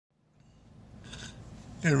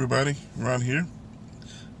Hey everybody, Ron here.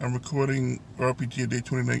 I'm recording RPG Day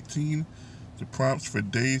 2019, the prompts for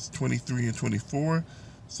days 23 and 24,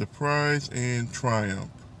 Surprise and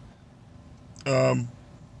Triumph. Um,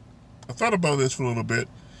 I thought about this for a little bit,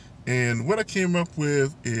 and what I came up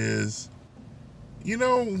with is,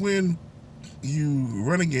 when you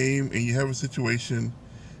run a game and you have a situation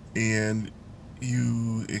and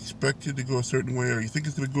you expect it to go a certain way or you think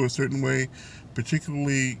it's going to go a certain way,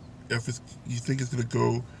 particularly if you think it's going to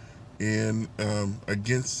go in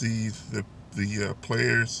against the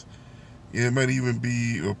players. It might even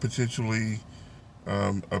be a potential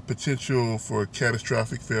for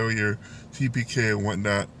catastrophic failure, TPK and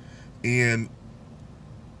whatnot. And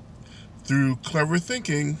through clever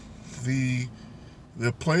thinking, the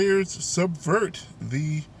the players they subvert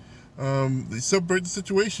the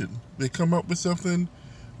situation. They come up with something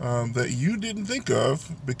that you didn't think of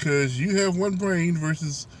because you have one brain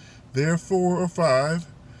versus their four or five,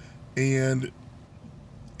 and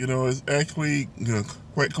it's actually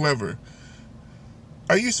quite clever.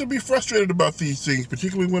 I used to be frustrated about these things,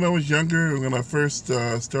 particularly when I was younger, when I first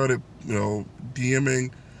started,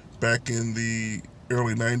 DMing back in the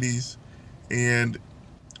early '90s, and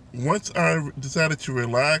once I decided to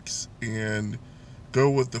relax and go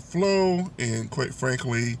with the flow, and quite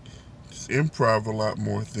frankly, just improv a lot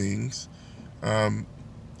more things, um,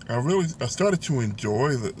 I started to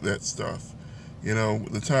enjoy that stuff.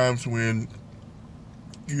 The times when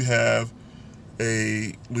you have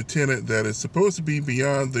a lieutenant that is supposed to be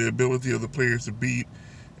beyond the ability of the players to beat,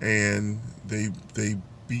 and they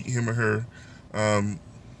beat him or her. Um,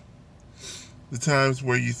 the times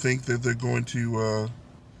where you think that they're going to,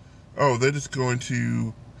 they're just going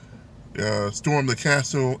to storm the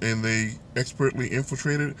castle and they expertly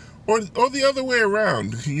infiltrate it, or the other way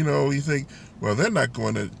around. You think, well, they're not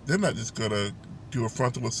just going to do a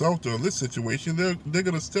frontal assault on this situation. They're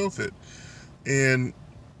going to stealth it, and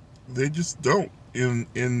they just don't.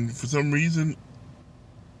 And for some reason,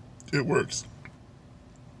 it works.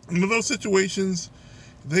 In those situations,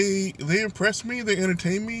 they impress me. They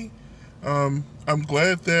entertain me. I'm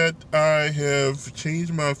glad that I have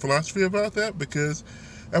changed my philosophy about that, because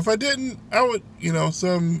if I didn't, I would,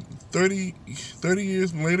 some 30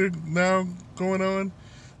 years later now going on,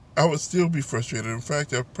 I would still be frustrated. In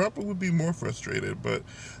fact, I probably would be more frustrated. But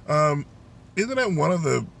isn't that one of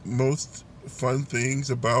the most fun things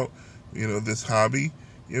about this hobby?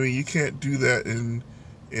 I mean, you can't do that in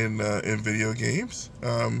video games.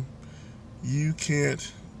 You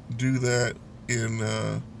can't do that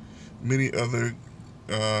in many other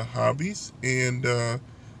hobbies, and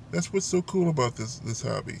that's what's so cool about this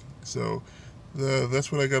hobby. So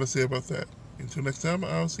that's what I got to say about that. Until next time,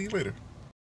 I'll see you later.